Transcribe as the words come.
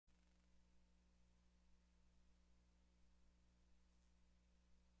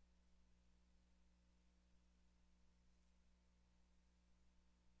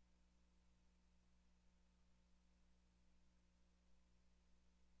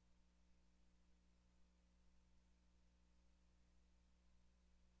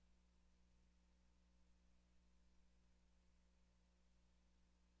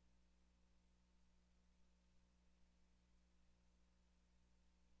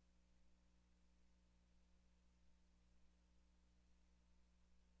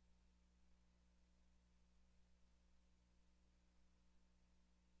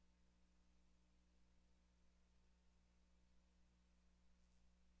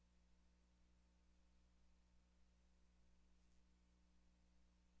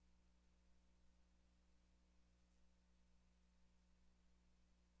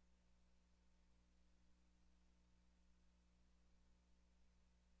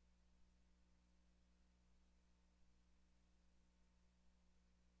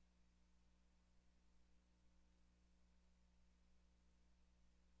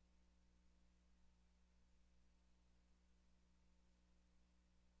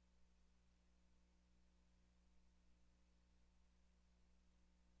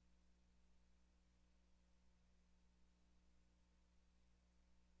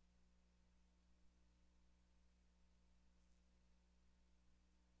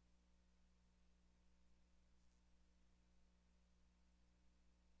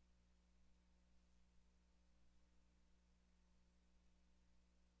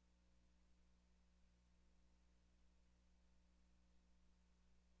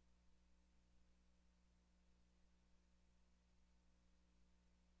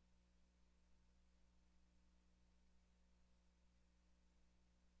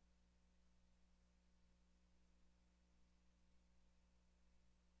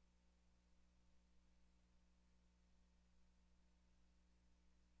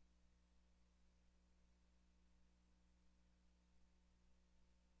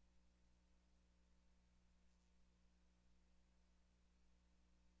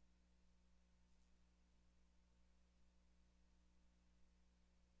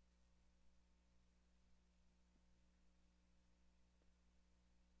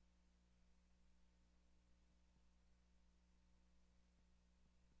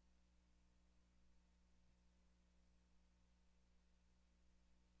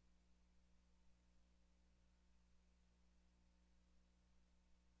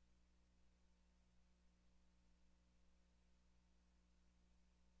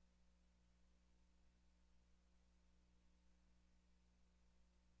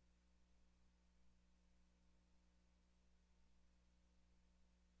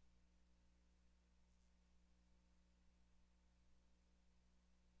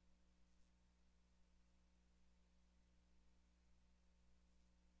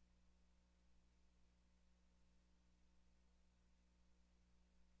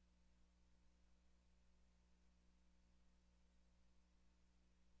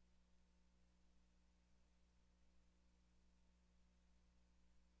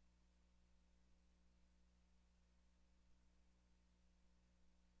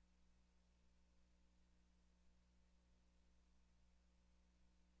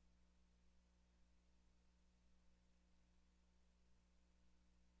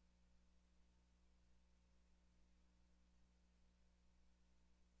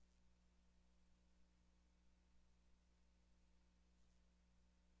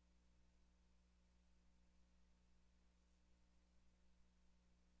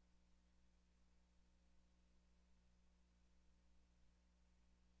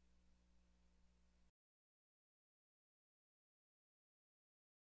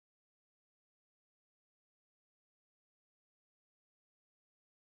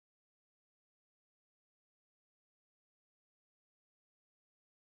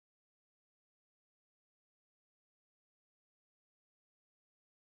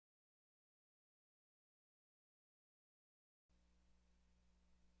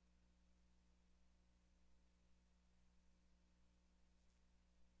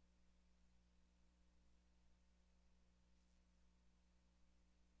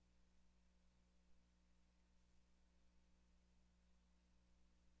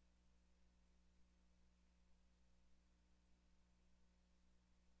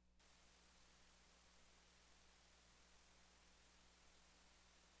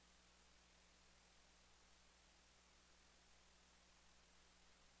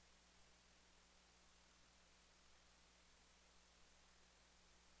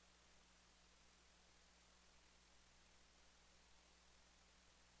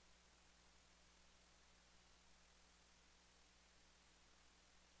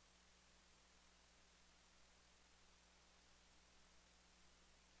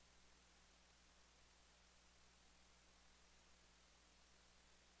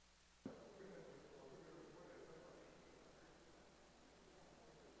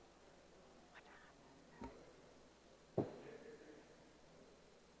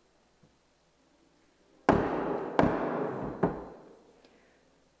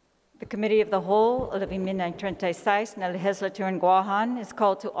The Committee of the Whole of the Minang 36 na Legislature in Guahan is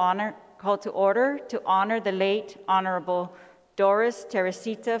called to order to honor the late Honorable Doris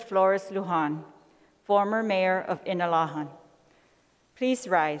Teresita Flores Lujan, former Mayor of Inalahan. Please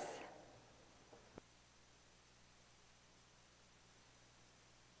rise.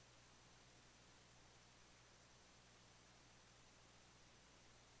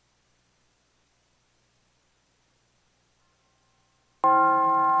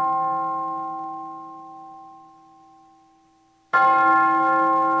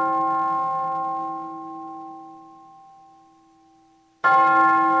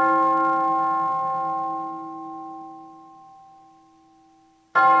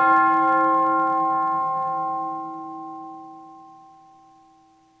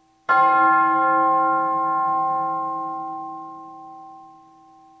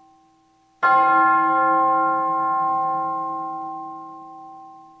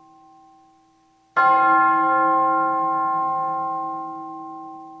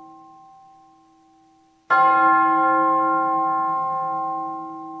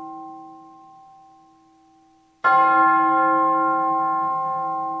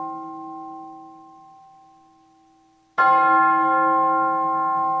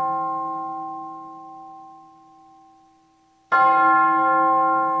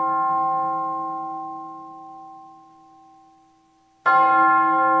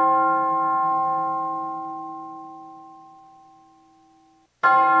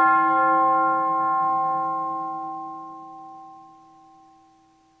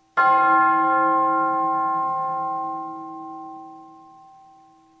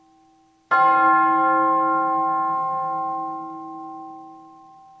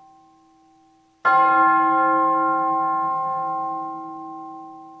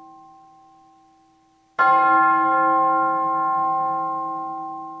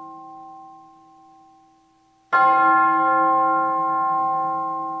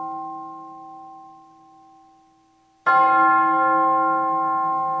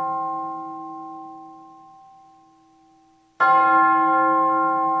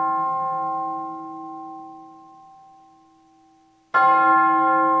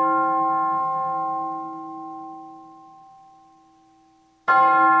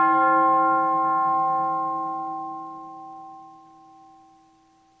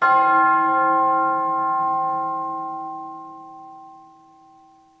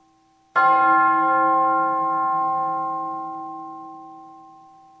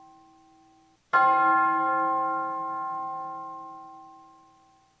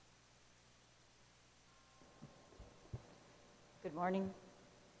 Good morning.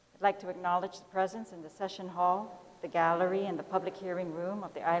 I'd like to acknowledge the presence in the session hall, the gallery, and the public hearing room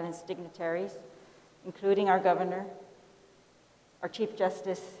of the island's dignitaries, including our governor, our Chief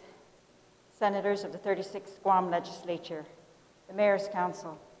Justice, senators of the 36th Guam Legislature, the Mayor's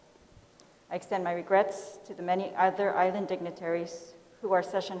Council. I extend my regrets to the many other island dignitaries who our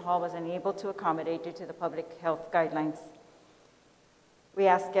session hall was unable to accommodate due to the public health guidelines. We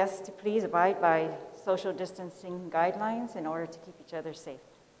ask guests to please abide by social distancing guidelines in order to keep each other safe.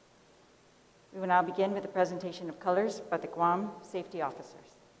 We will now begin with the presentation of colors by the Guam safety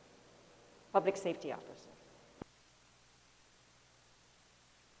officers, public safety officers.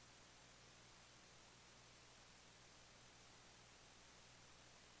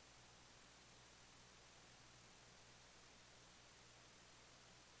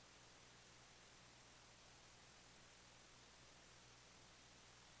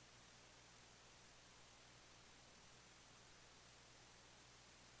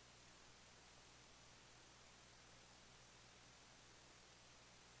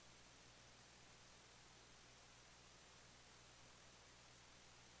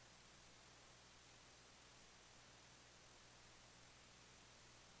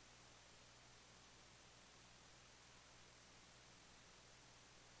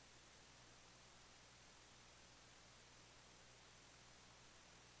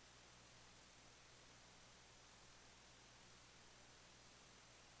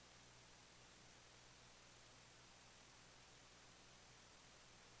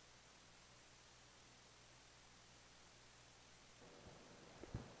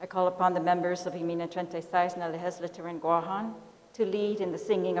 I call upon the members of Imina 36 na Legislature in Guahan to lead in the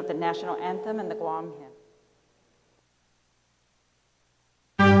singing of the national anthem and the Guam hymn.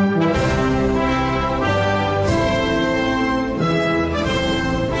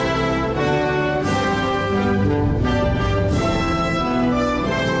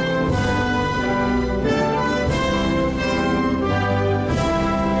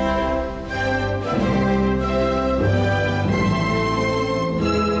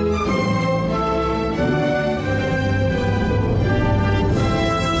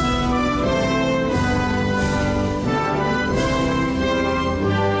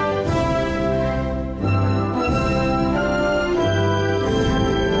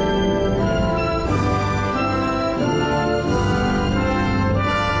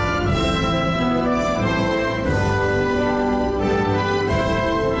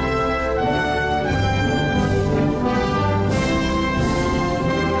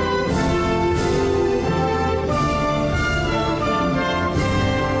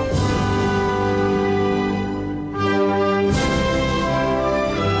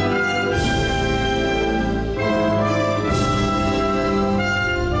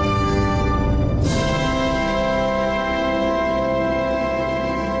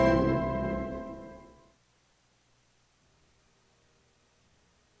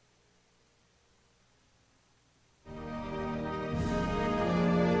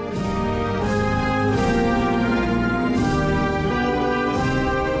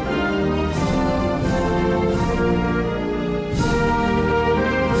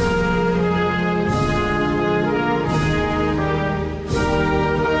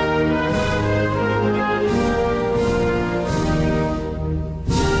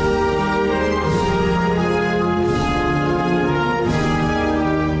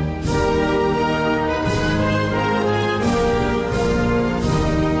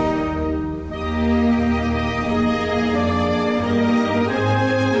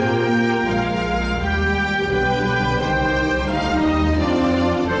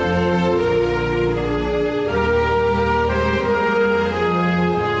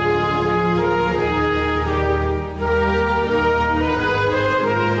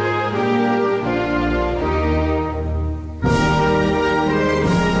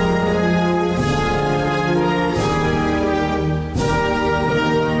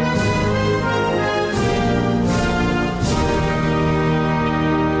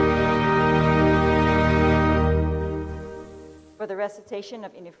 recitation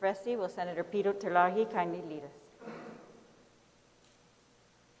of Inifresi, will Senator Peter Terlahi kindly lead us?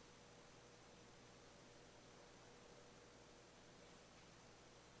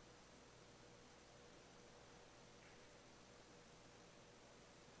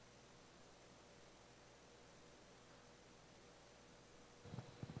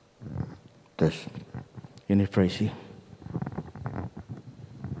 This Inifresi.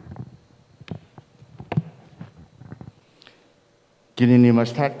 Kini ni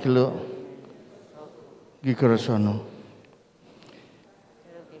mastat kilo gikorosono.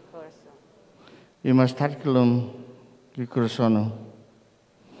 I mastat kilo gikorosono.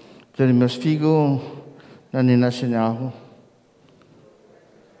 Jadi mas figo na ninasinyaho.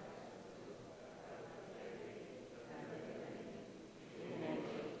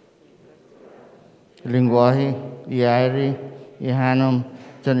 Linguaje, iairi, ihanum,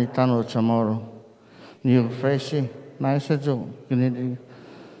 janitano chamoro. New fresi, naisa jo, gini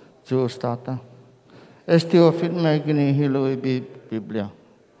jo stata. Estio fit me gini hilo ibi Biblia.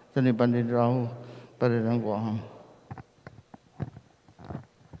 Jani bandit rahu pada rangguaham.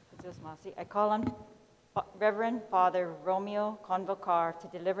 I call on Reverend Father Romeo Convocar to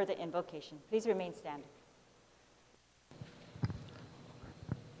deliver the invocation. Please remain standing.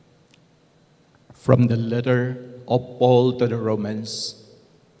 From the letter of Paul to the Romans.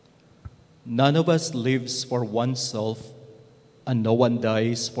 None of us lives for oneself, and no one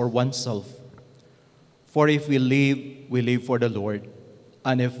dies for oneself. For if we live for the Lord,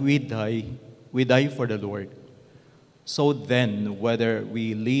 and if we die for the Lord. So then, whether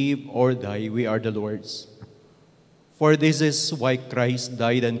we live or die, we are the Lord's. For this is why Christ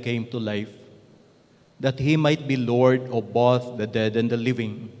died and came to life, that he might be Lord of both the dead and the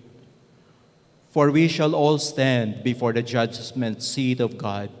living. For we shall all stand before the judgment seat of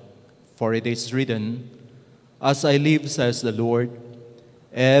God. For it is written, As I live, says the Lord,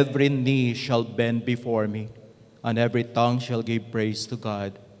 every knee shall bend before me, and every tongue shall give praise to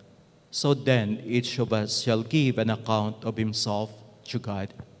God. So then each of us shall give an account of himself to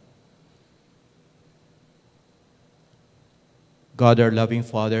God. God, our loving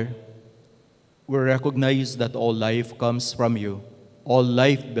Father, we recognize that all life comes from you. All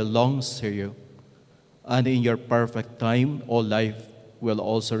life belongs to you. And in your perfect time, all life will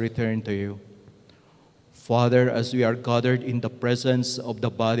also return to you. Father, as we are gathered in the presence of the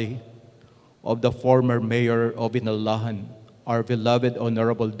body of the former mayor of Lujan, our beloved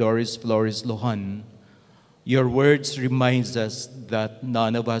Honorable Doris Lujan, your words reminds us that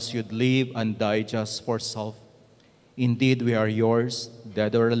none of us should live and die just for self. Indeed, we are yours,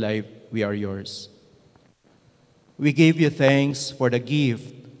 dead or alive, we are yours. We give you thanks for the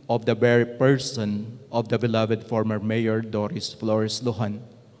gift of the very person of the beloved former mayor Doris Lujan,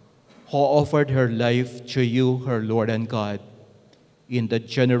 who offered her life to you, her Lord and God, in the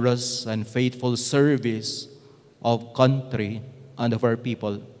generous and faithful service of country and of our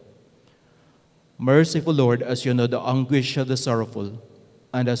people. Merciful Lord, as you know the anguish of the sorrowful,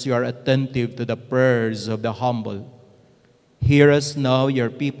 and as you are attentive to the prayers of the humble, hear us now, your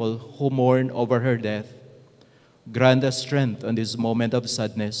people who mourn over her death. Grant us strength in this moment of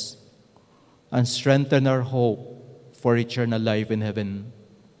sadness, and strengthen our hope for eternal life in heaven.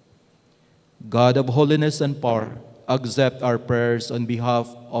 God of holiness and power, accept our prayers on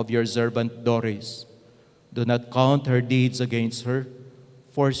behalf of your servant Doris. Do not count her deeds against her,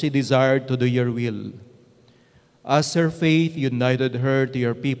 for she desired to do your will. As her faith united her to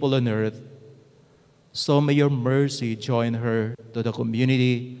your people on earth, so may your mercy join her to the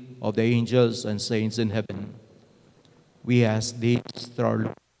community of the angels and saints in heaven. We ask this through our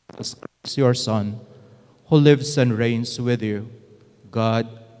Lord Jesus Christ, your Son, who lives and reigns with you, God,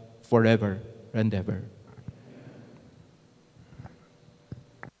 forever and ever.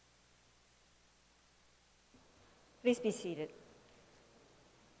 Please be seated.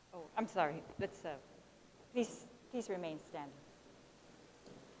 Oh, I'm sorry. Let's please remain standing.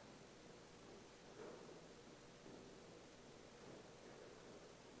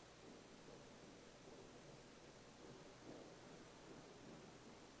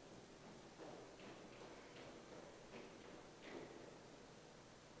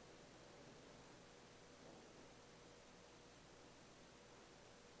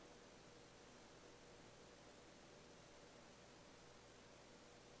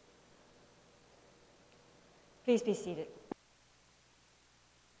 Please be seated.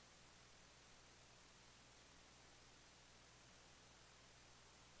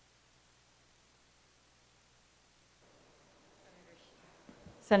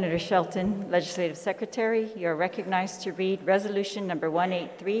 Senator Shelton, Legislative Secretary, you are recognized to read Resolution number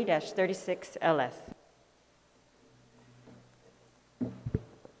 183-36 LS.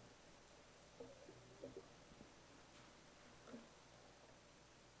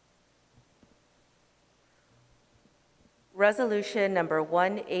 Resolution number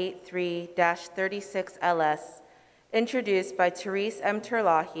 183-36LS, introduced by Therese M.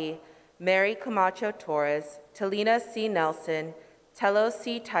 Terlahi, Mary Camacho Torres, Talina C. Nelson, Tello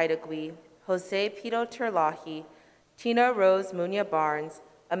C. Taitagui, Jose Pito Terlahi, Tina Rose Munya Barnes,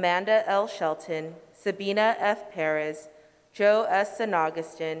 Amanda L. Shelton, Sabina F. Perez, Joe S. San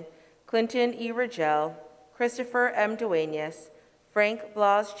Augustin, Clinton E. Rigel, Christopher M. Duenas, Frank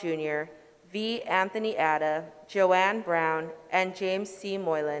Blas Jr., V. Anthony Atta, Joanne Brown, and James C.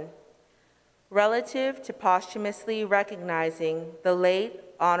 Moylan, relative to posthumously recognizing the late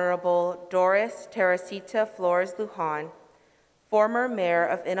Honorable Doris Teresita Flores Lujan, former mayor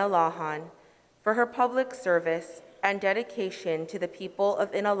of Inalahan, for her public service and dedication to the people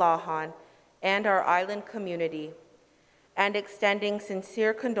of Inalahan and our island community, and extending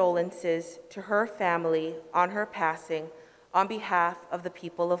sincere condolences to her family on her passing on behalf of the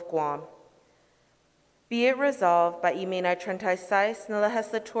people of Guam. Be it resolved by Imena 36 na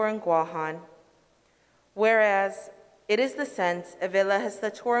legislatura ng Guahan, whereas it is the sense of the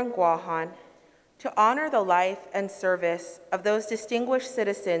legislatura ng Guahan to honor the life and service of those distinguished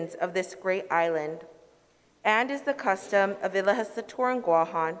citizens of this great island, and is the custom of the legislatura ng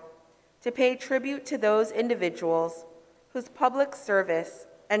Guahan to pay tribute to those individuals whose public service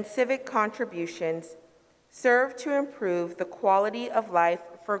and civic contributions serve to improve the quality of life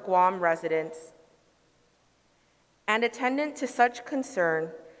for Guam residents. And attendant to such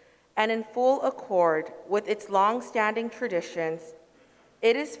concern, and in full accord with its long-standing traditions,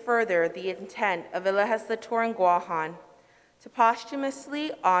 it is further the intent of the legislatura ng Guahan to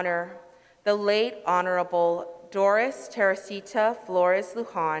posthumously honor the late Honorable Doris Teresita Flores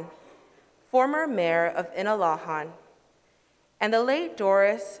Lujan, former mayor of Inalahan. And the late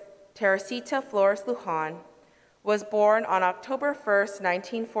Doris Teresita Flores Lujan was born on October 1st,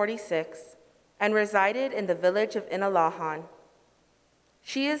 1946, and resided in the village of Inalahan.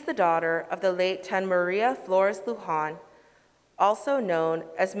 She is the daughter of the late Tan Maria Flores Lujan, also known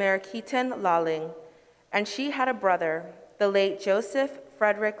as Mariquitan Laling, and she had a brother, the late Joseph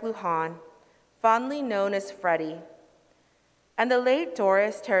Frederick Lujan, fondly known as Freddie. And the late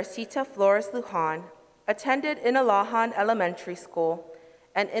Doris Teresita Flores Lujan attended Inalahan Elementary School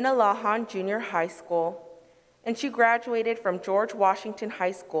and Inalahan Junior High School, and she graduated from George Washington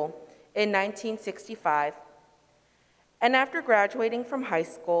High School in 1965. And after graduating from high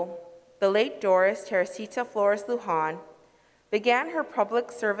school, the late Doris Teresita Flores Lujan began her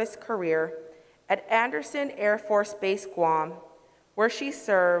public service career at Andersen Air Force Base, Guam, where she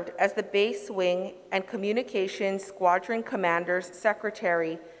served as the Base Wing and Communications Squadron Commander's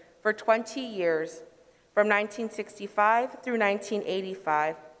Secretary for 20 years, from 1965 through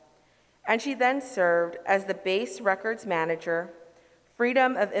 1985. And she then served as the Base Records Manager,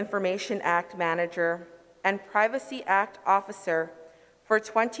 Freedom of Information Act Manager, and Privacy Act Officer for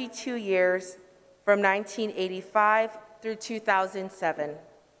 22 years, from 1985 through 2007.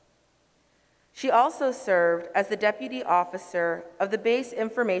 She also served as the Deputy Officer of the Base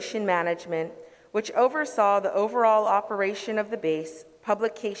Information Management, which oversaw the overall operation of the Base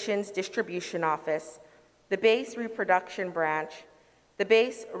Publications Distribution Office, the Base Reproduction Branch, the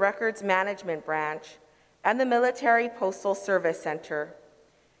Base Records Management Branch, and the Military Postal Service Center.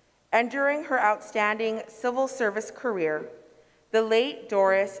 And during her outstanding civil service career, the late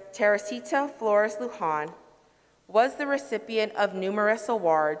Doris Teresita Flores Lujan was the recipient of numerous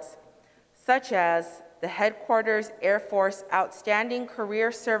awards, such as the Headquarters Air Force Outstanding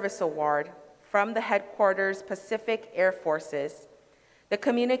Career Service Award from the Headquarters Pacific Air Forces, the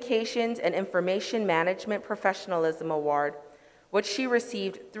Communications and Information Management Professionalism Award, which she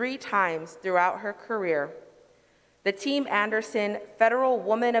received 3 times throughout her career, the Team Anderson Federal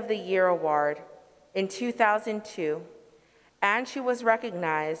Woman of the Year Award in 2002, and she was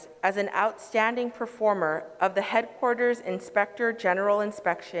recognized as an outstanding performer of the Headquarters Inspector General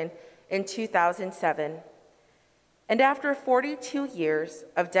Inspection in 2007. And after 42 years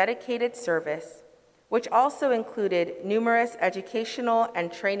of dedicated service, which also included numerous educational and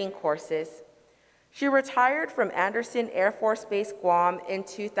training courses, she retired from Andersen Air Force Base, Guam in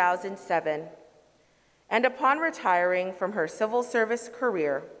 2007. And upon retiring from her civil service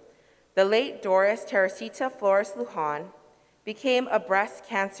career, the late Doris Teresita Flores Lujan became a breast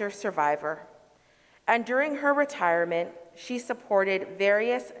cancer survivor. And during her retirement, she supported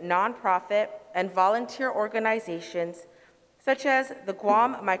various nonprofit and volunteer organizations such as the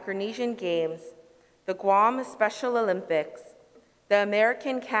Guam Micronesian Games, the Guam Special Olympics, the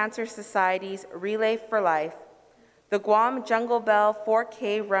American Cancer Society's Relay for Life, the Guam Jungle Bell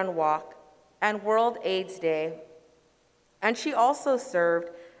 4K Run Walk, and World AIDS Day. And she also served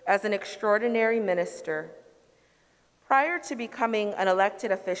as an extraordinary minister. Prior to becoming an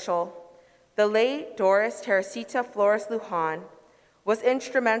elected official, the late Doris Teresita Flores Lujan was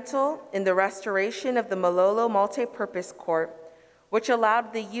instrumental in the restoration of the Malolo Multipurpose Court, which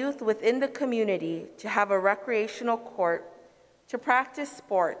allowed the youth within the community to have a recreational court to practice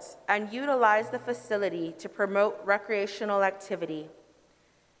sports and utilize the facility to promote recreational activity.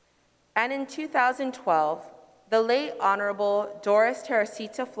 And in 2012, the late Honorable Doris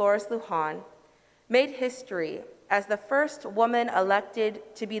Teresita Flores Lujan made history as the first woman elected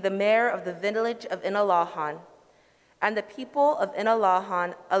to be the mayor of the village of Inalahan, and the people of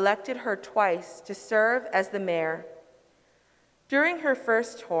Inalahan elected her twice to serve as the mayor. During her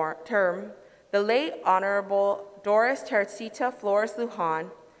first term, the late Honorable Doris Teresita Flores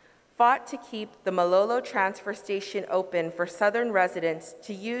Lujan fought to keep the Malolo transfer station open for Southern residents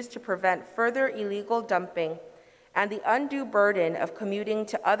to use to prevent further illegal dumping and the undue burden of commuting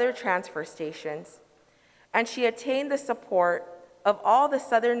to other transfer stations. And she attained the support of all the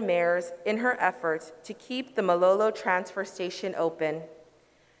Southern mayors in her efforts to keep the Malolo transfer station open.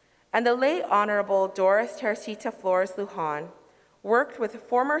 And the late Honorable Doris Teresita Flores Lujan worked with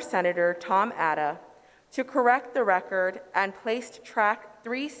former Senator Tom Atta to correct the record and placed Track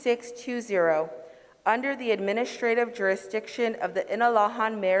 3620 under the administrative jurisdiction of the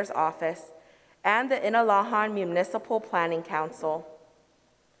Inalahan Mayor's Office and the Inalahan Municipal Planning Council.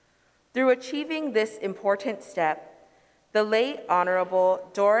 Through achieving this important step, the late Honorable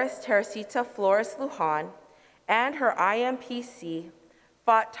Doris Teresita Flores Lujan and her IMPC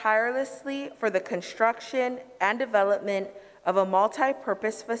fought tirelessly for the construction and development of a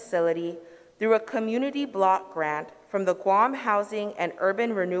multi-purpose facility through a community block grant from the Guam Housing and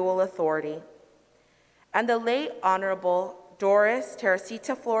Urban Renewal Authority. And the late Honorable Doris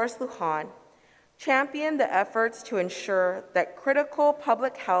Teresita Flores Lujan championed the efforts to ensure that critical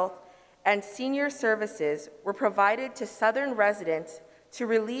public health and senior services were provided to Southern residents to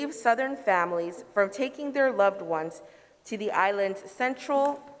relieve Southern families from taking their loved ones to the island's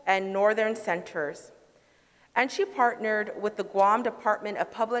central and northern centers. And she partnered with the Guam Department of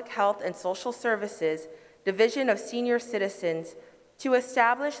Public Health and Social Services Division of Senior Citizens to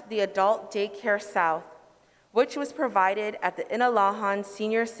establish the Adult Daycare South, which was provided at the Inalahan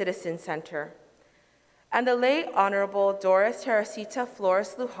Senior Citizen Center. And the late Honorable Doris Teresita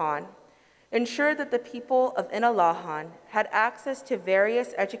Flores Lujan ensured that the people of Inalahan had access to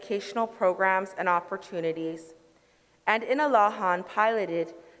various educational programs and opportunities. And Inalahan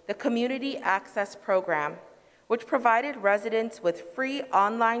piloted the Community Access Program, which provided residents with free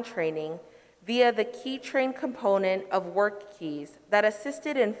online training via the Key Train component of Work Keys that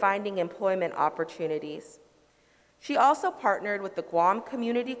assisted in finding employment opportunities. She also partnered with the Guam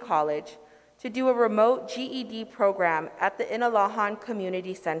Community College to do a remote GED program at the Inalahan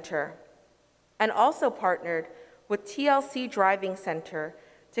Community Center, and also partnered with TLC Driving Center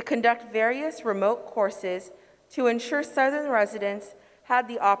to conduct various remote courses to ensure Southern residents had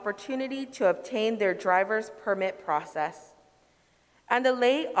the opportunity to obtain their driver's permit process. And the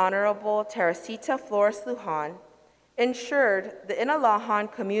late Honorable Teresita Flores Lujan ensured the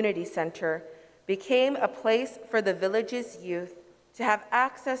Inalahan Community Center became a place for the village's youth to have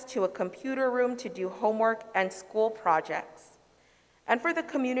access to a computer room to do homework and school projects, and for the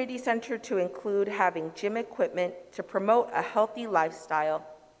community center to include having gym equipment to promote a healthy lifestyle.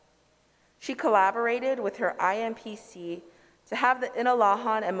 She collaborated with her IMPC to have the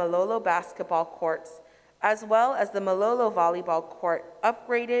Inalahan and Malolo basketball courts, as well as the Malolo volleyball court,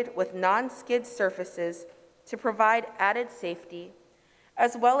 upgraded with non-skid surfaces to provide added safety,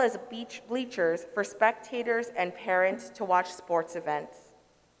 as well as beach bleachers for spectators and parents to watch sports events.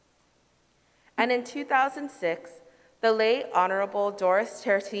 And in 2006, the late Honorable Doris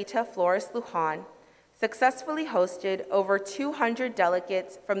Teresita Flores Lujan successfully hosted over 200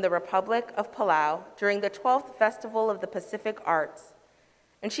 delegates from the Republic of Palau during the 12th Festival of the Pacific Arts,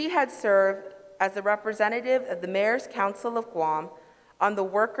 and she had served as the representative of the Mayor's Council of Guam on the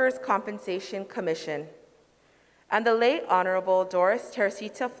Workers' Compensation Commission. And the late Honorable Doris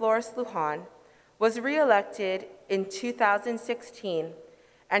Teresita Flores Lujan was re-elected in 2016,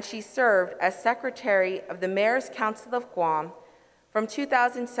 and she served as Secretary of the Mayor's Council of Guam from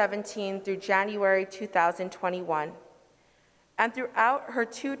 2017 through January 2021. And throughout her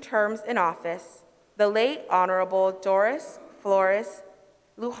 2 terms in office, the late Honorable Doris Flores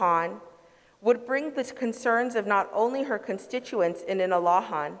Lujan would bring the concerns of not only her constituents in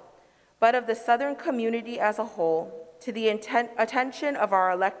Inalahan, but of the Southern community as a whole, to the attention of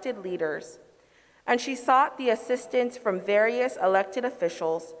our elected leaders. And she sought the assistance from various elected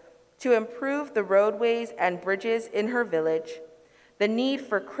officials to improve the roadways and bridges in her village, the need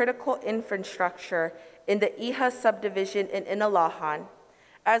for critical infrastructure in the Iha subdivision in Inalahan,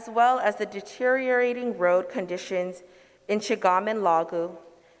 as well as the deteriorating road conditions in Chigaman Lagu,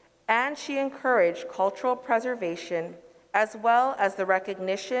 and she encouraged cultural preservation as well as the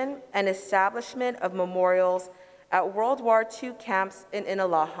recognition and establishment of memorials at World War II camps in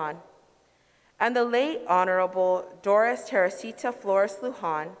Inalahan. And the late Honorable Doris Teresita Flores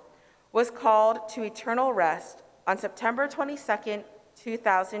Lujan was called to eternal rest on September 22,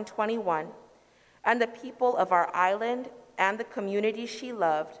 2021, and the people of our island and the community she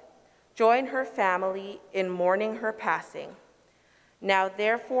loved joined her family in mourning her passing. Now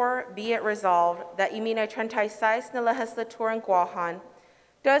therefore be it resolved that Iminay 36 na legislatura ng Guahan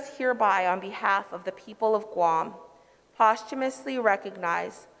does hereby on behalf of the people of Guam posthumously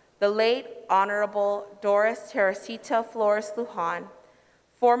recognize the late Honorable Doris Teresita Flores Lujan,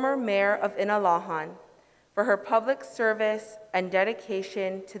 former mayor of Inalahan, for her public service and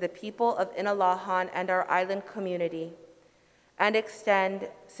dedication to the people of Inalahan and our island community, and extend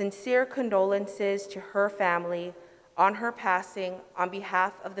sincere condolences to her family on her passing on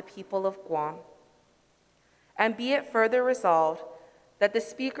behalf of the people of Guam. And be it further resolved that the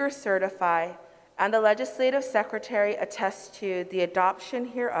Speaker certify and the Legislative Secretary attest to the adoption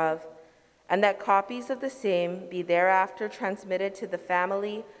hereof, and that copies of the same be thereafter transmitted to the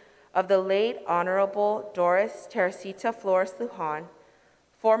family of the late Honorable Doris Teresita Flores Lujan,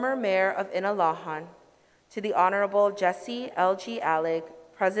 former mayor of Inalahan, to the Honorable Jesse L.G. Allig,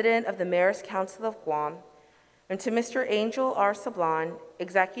 President of the Mayor's Council of Guam, and to Mr. Angel R. Sablan,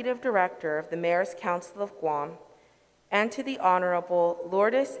 Executive Director of the Mayor's Council of Guam, and to the Honorable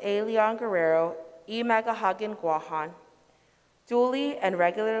Lourdes A. Leon Guerrero, E. Magahagan Guahan, duly and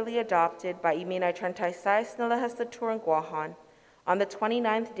regularly adopted by Iminay 36 na legislatura ng Guahan on the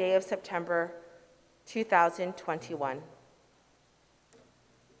 29th day of September, 2021.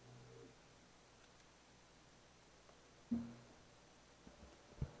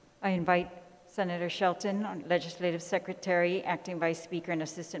 I invite Senator Shelton, Legislative Secretary, Acting Vice Speaker, and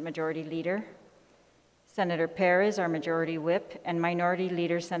Assistant Majority Leader, Senator Perez, our Majority Whip, and Minority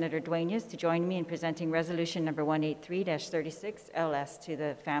Leader Senator Dueñas to join me in presenting Resolution Number 183-36 LS to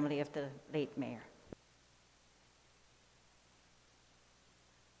the family of the late mayor.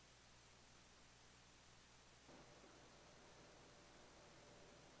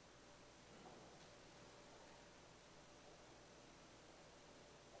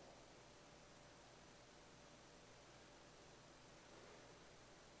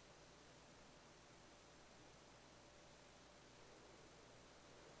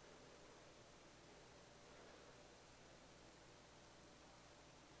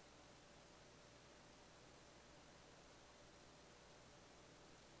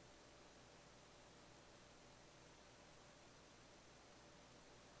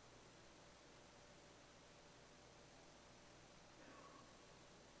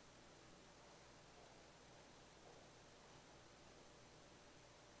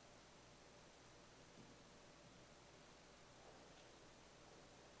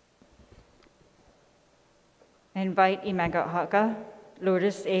 I invite Imagahaga,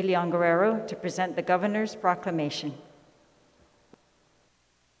 Lourdes A. Leon Guerrero, to present the Governor's Proclamation.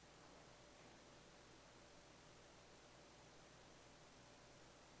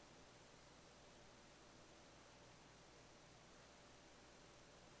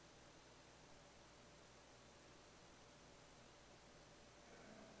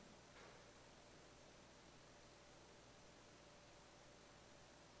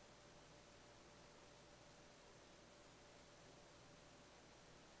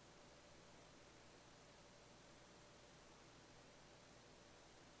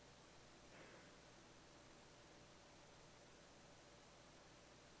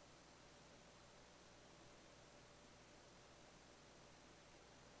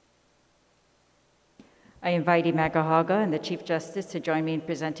 I invite Imagahaga and the Chief Justice to join me in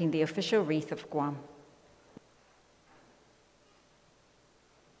presenting the official wreath of Guam.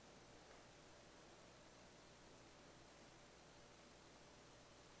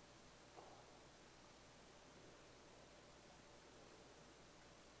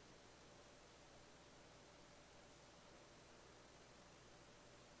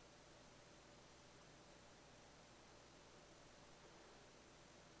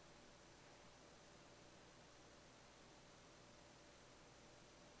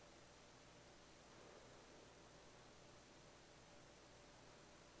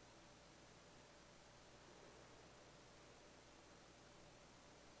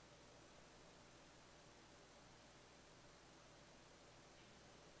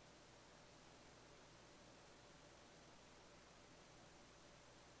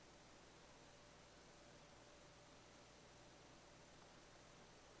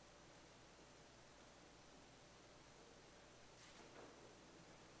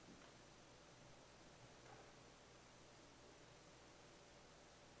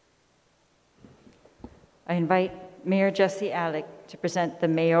 I invite Mayor Jesse Alec to present the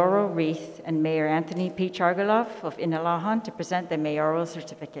mayoral wreath and Mayor Anthony P. Chargaloff of Inalahan to present the mayoral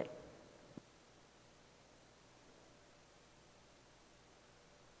certificate.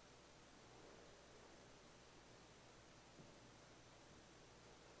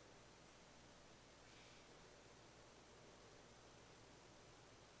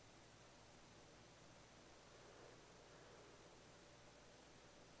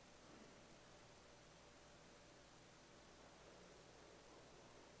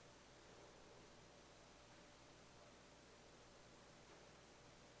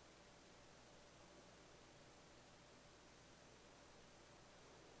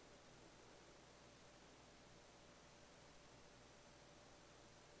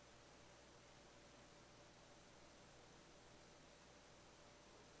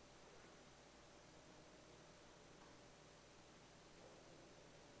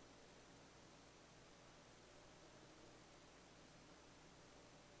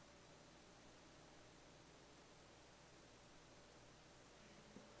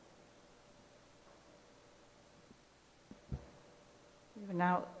 We will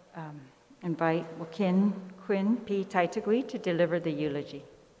now invite Joaquin Quinn P. Taitagui to deliver the eulogy.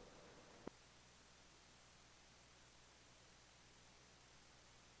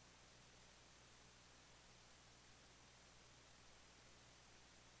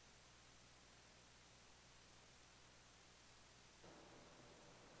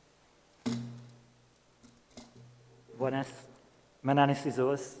 Buenas, Mananis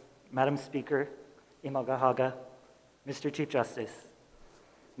Izoas, Madam Speaker, Imagahaga, Mr. Chief Justice,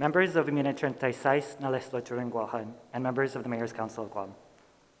 members of Imina 36 na Legislatura ng Guahan, and members of the Mayor's Council of Guam.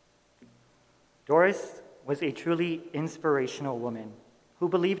 Doris was a truly inspirational woman who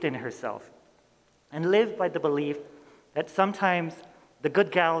believed in herself and lived by the belief that sometimes the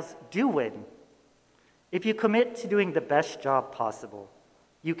good gals do win. If you commit to doing the best job possible,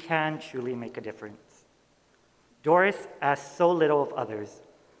 you can truly make a difference. Doris asked so little of others,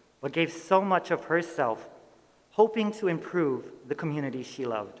 but gave so much of herself, hoping to improve the community she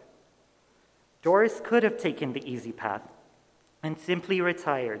loved. Doris could have taken the easy path and simply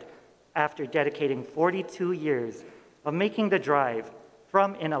retired after dedicating 42 years of making the drive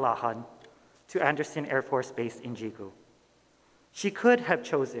from Inalahan to Anderson Air Force Base in Jigu. She could have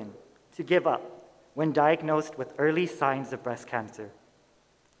chosen to give up when diagnosed with early signs of breast cancer.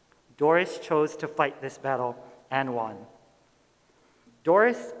 Doris chose to fight this battle and won.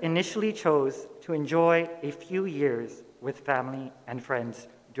 Doris initially chose to enjoy a few years with family and friends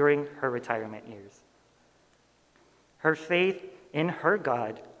during her retirement years. Her faith in her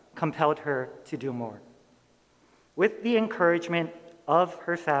God compelled her to do more. With the encouragement of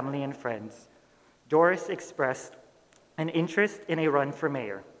her family and friends, Doris expressed an interest in a run for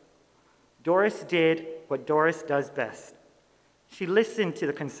mayor. Doris did what Doris does best. She listened to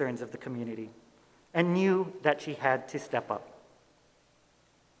the concerns of the community and knew that she had to step up.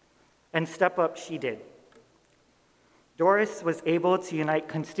 And step up she did. Doris was able to unite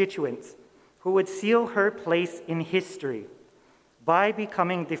constituents who would seal her place in history by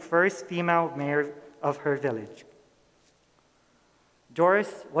becoming the first female mayor of her village.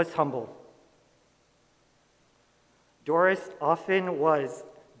 Doris was humble. Doris often was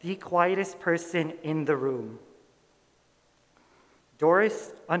the quietest person in the room.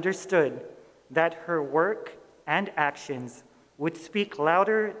 Doris understood that her work and actions would speak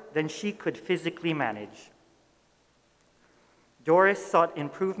louder than she could physically manage. Doris sought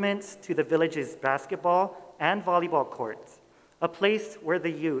improvements to the village's basketball and volleyball courts, a place where the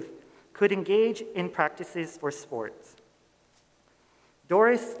youth could engage in practices for sports.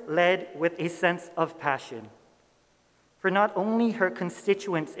 Doris led with a sense of passion for not only her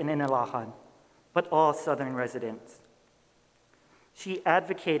constituents in Inalahan, but all Southern residents. She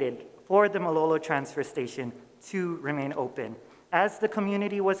advocated for the Malolo transfer station to remain open, as the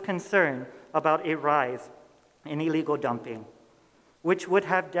community was concerned about a rise in illegal dumping, which would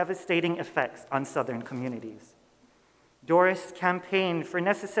have devastating effects on Southern communities. Doris campaigned for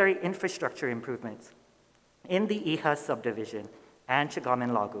necessary infrastructure improvements in the Iha subdivision and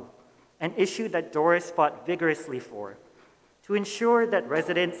Chagaman Lagu, an issue that Doris fought vigorously for, to ensure that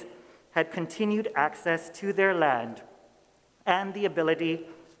residents had continued access to their land and the ability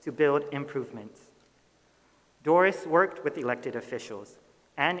to build improvements. Doris worked with elected officials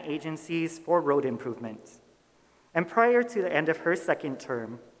and agencies for road improvements. And prior to the end of her second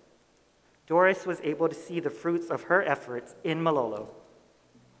term, Doris was able to see the fruits of her efforts in Malolo.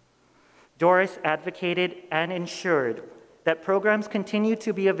 Doris advocated and ensured that programs continue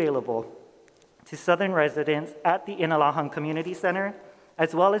to be available to Southern residents at the Inalahan Community Center,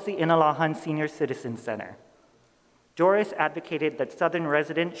 as well as the Inalahan Senior Citizen Center. Doris advocated that Southern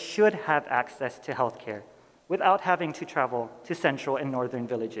residents should have access to health care without having to travel to central and northern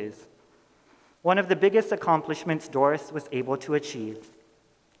villages. One of the biggest accomplishments Doris was able to achieve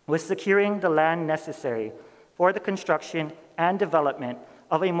was securing the land necessary for the construction and development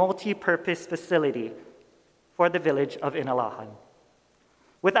of a multi-purpose facility for the village of Inalahan.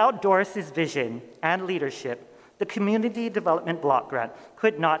 Without Doris's vision and leadership, the Community Development Block Grant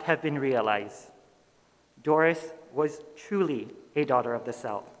could not have been realized. Doris was truly a daughter of the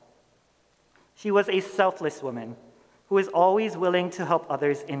South. She was a selfless woman who was always willing to help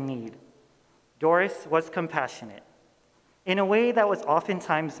others in need. Doris was compassionate in a way that was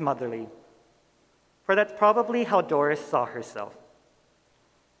oftentimes motherly, for that's probably how Doris saw herself,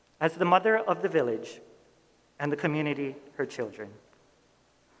 as the mother of the village and the community, her children.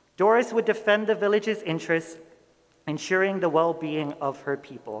 Doris would defend the village's interests, ensuring the well-being of her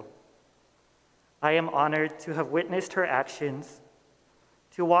people. I am honored to have witnessed her actions.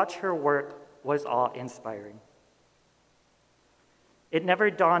 To watch her work was awe-inspiring. It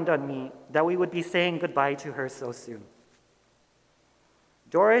never dawned on me that we would be saying goodbye to her so soon.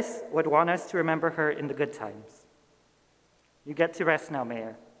 Doris would want us to remember her in the good times. You get to rest now,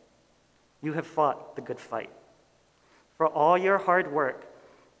 Mayor. You have fought the good fight. For all your hard work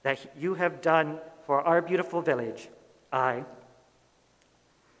that you have done for our beautiful village, I,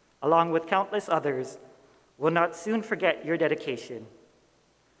 along with countless others, will not soon forget your dedication.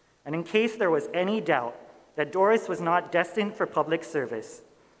 And in case there was any doubt that Doris was not destined for public service,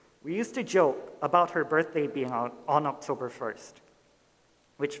 we used to joke about her birthday being on October 1st,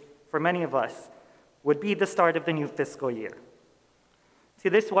 which for many of us would be the start of the new fiscal year. To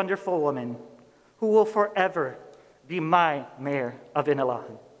this wonderful woman, who will forever be my mayor of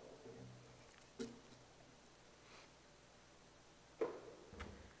Inalahan.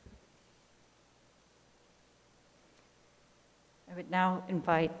 I would now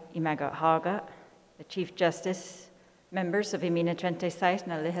invite Imaga Haga, the Chief Justice, members of Imina 26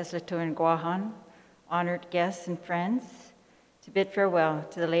 na Legislature in Guahan, honored guests and friends, to bid farewell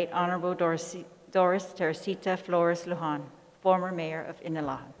to the late Honorable Doris Teresita Flores Lujan, former mayor of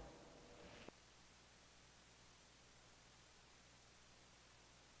Inalahan.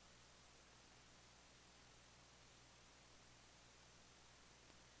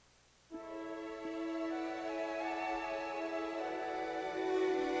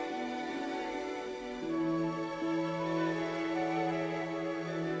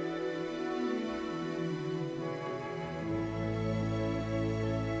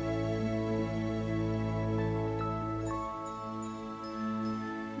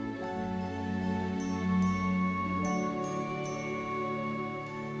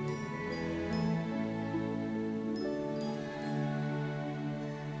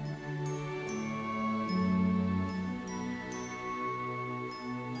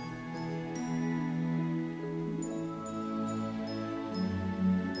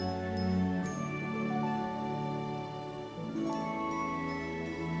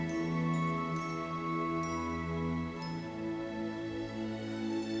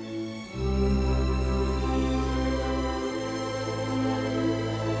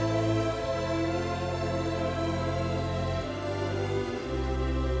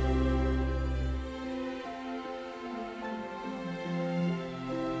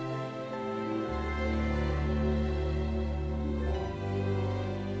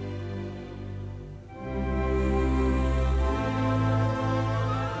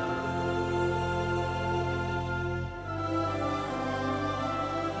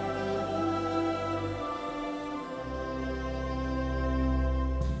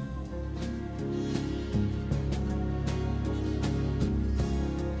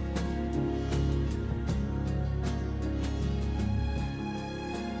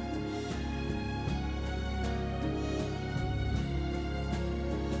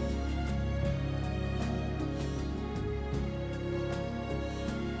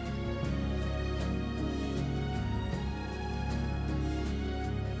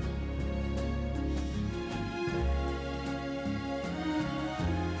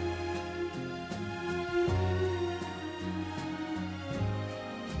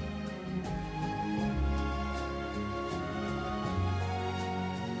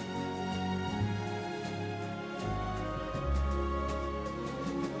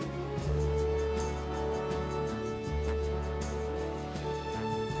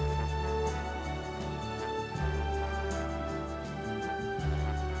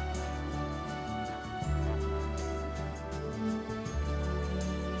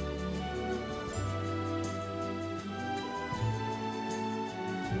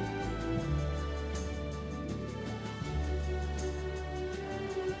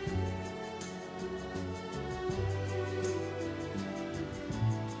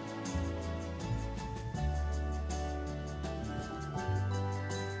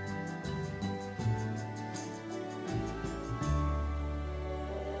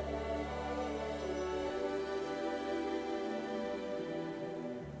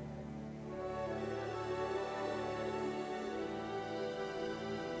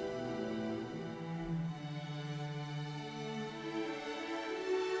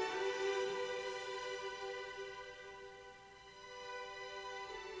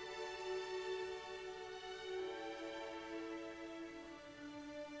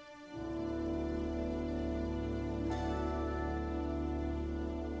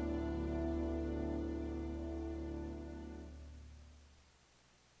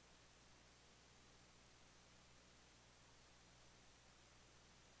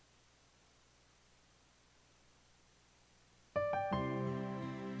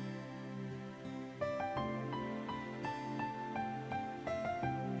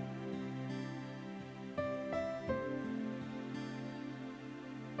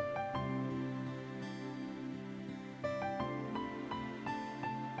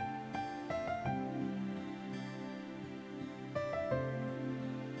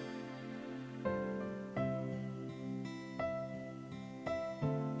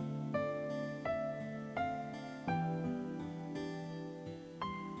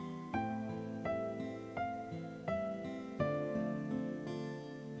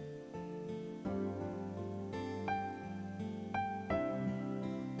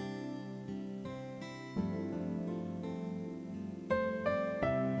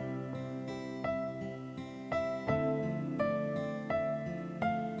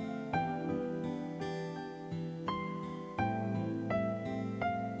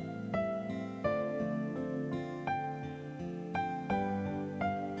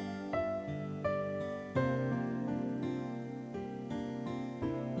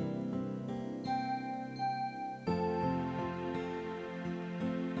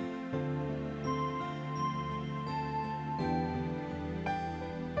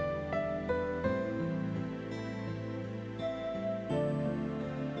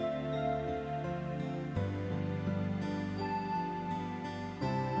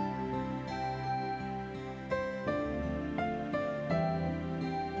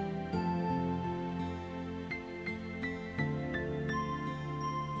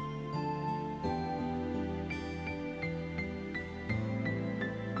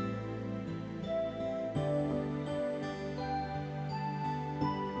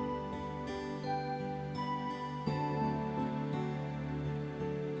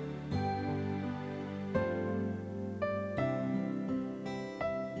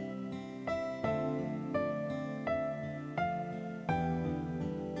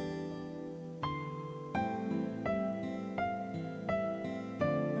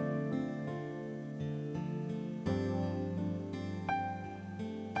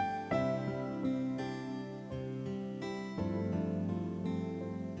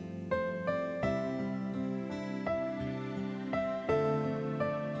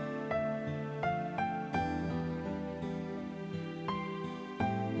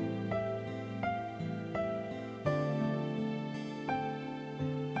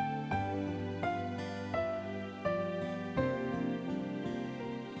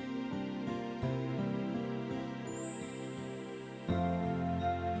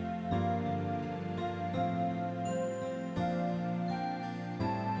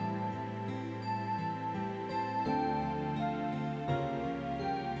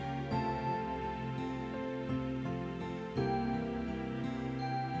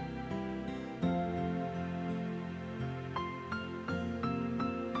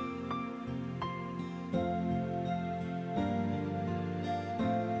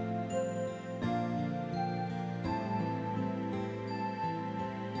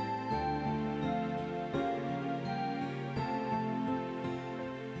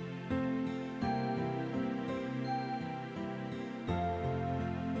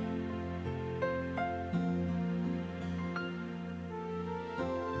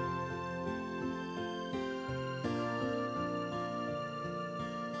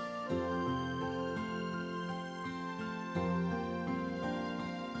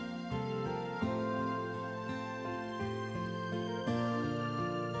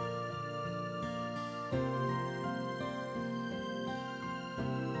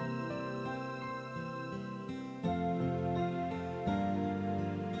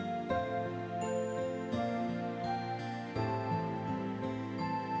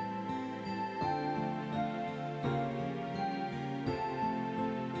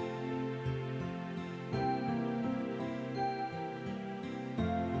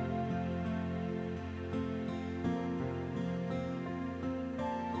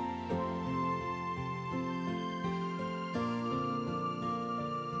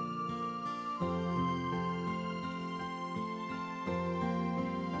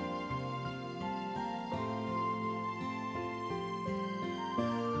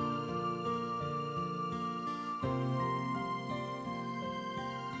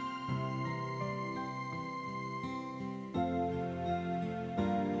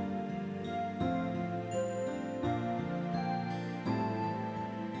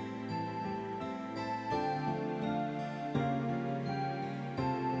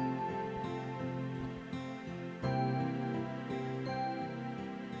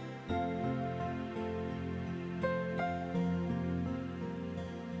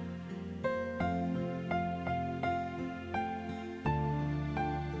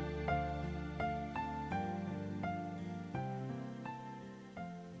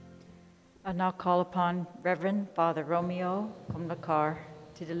 I now call upon Reverend Father Romeo Kumlakar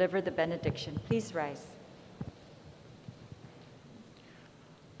to deliver the benediction. Please rise.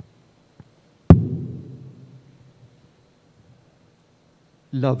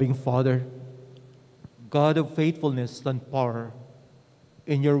 Loving Father, God of faithfulness and power,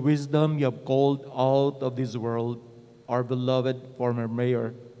 in your wisdom you have called out of this world our beloved former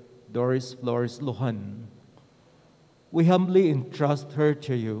mayor, Doris Lujan. We humbly entrust her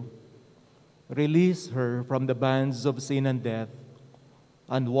to you. Release her from the bands of sin and death,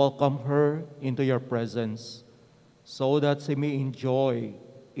 and welcome her into your presence, so that she may enjoy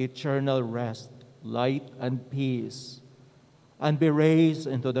eternal rest, light, and peace, and be raised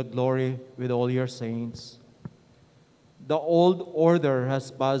into the glory with all your saints. The old order has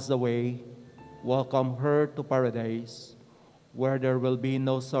passed away. Welcome her to paradise, where there will be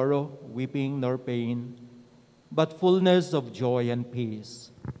no sorrow, weeping, nor pain, but fullness of joy and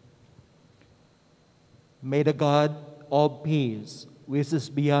peace. May the God of peace, which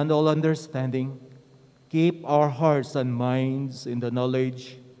is beyond all understanding, keep our hearts and minds in the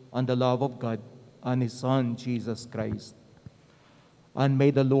knowledge and the love of God and His Son, Jesus Christ. And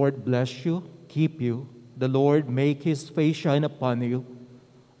may the Lord bless you, keep you. The Lord make His face shine upon you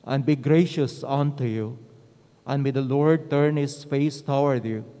and be gracious unto you. And may the Lord turn His face toward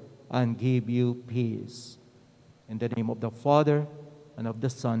you and give you peace. In the name of the Father, and of the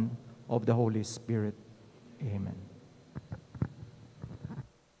Son, of the Holy Spirit. Amen.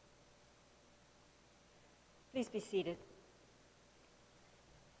 Please be seated.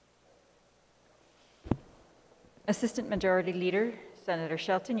 Assistant Majority Leader, Senator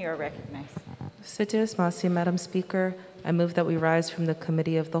Shelton, you are recognized. Sitius Masi, Madam Speaker, I move that we rise from the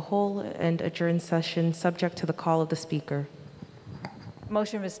Committee of the Whole and adjourn session subject to the call of the Speaker. A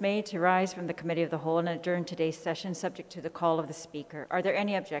motion was made to rise from the Committee of the Whole and adjourn today's session subject to the call of the Speaker. Are there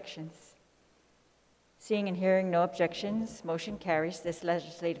any objections? Seeing and hearing no objections, motion carries. This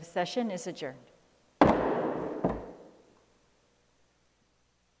legislative session is adjourned.